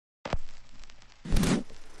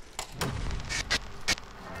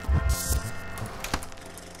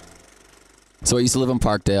So I used to live in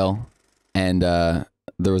Parkdale, and there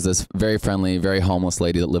was this very friendly, very homeless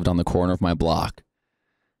lady that lived on the corner of my block.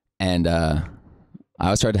 And I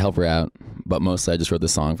always tried to help her out, but mostly I just wrote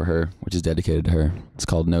this song for her, which is dedicated to her. It's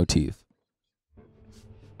called No Teeth.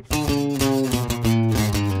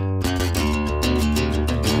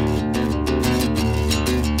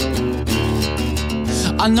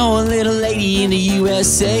 I know a little lady in the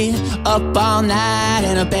USA, up all night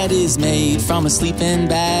and her bed is made from a sleeping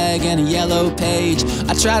bag and a yellow page.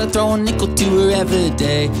 I try to throw a nickel to her every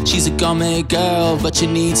day. She's a gourmet girl, but she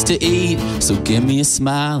needs to eat. So give me a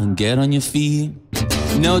smile and get on your feet.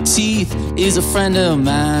 No teeth is a friend of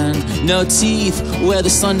mine. No teeth where the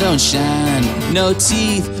sun don't shine. No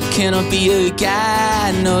teeth, cannot be a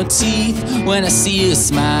guy. No teeth when I see you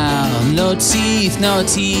smile. No teeth,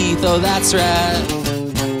 oh that's right.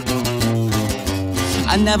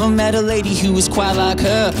 I never met a lady who was quite like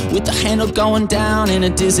her, with the handle going down in a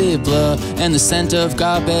dizzy blur and the scent of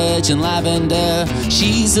garbage and lavender.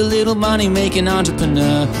 She's a little money-making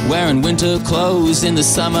entrepreneur, wearing winter clothes in the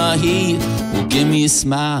summer heat. Well, give me a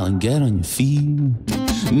smile and get on your feet.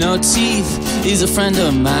 No teeth is a friend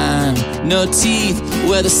of mine. No teeth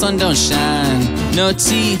where the sun don't shine. No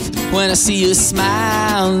teeth when I see you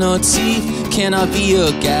smile. No teeth, cannot be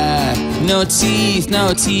your guy. No teeth,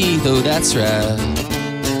 oh that's right.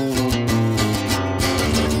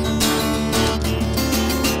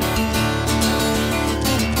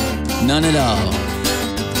 None at all.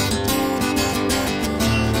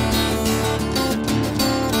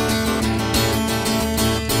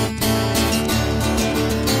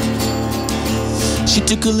 She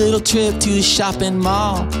took a little trip to a shopping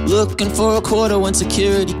mall, looking for a quarter when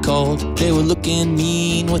security called. They were looking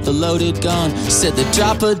mean with a loaded gun, said they'd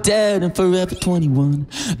drop her dead and Forever 21.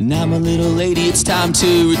 Now my little lady, it's time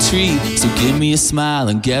to retreat, so give me a smile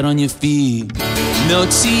and get on your feet. No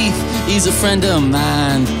teeth is a friend of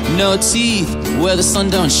mine. No teeth where the sun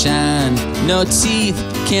don't shine. No teeth,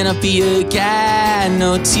 cannot be a guy.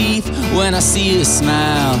 No teeth when I see you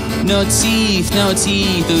smile. No teeth,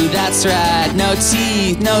 oh that's right. No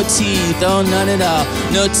teeth, oh none at all.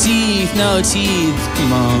 No teeth,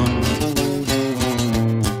 come on.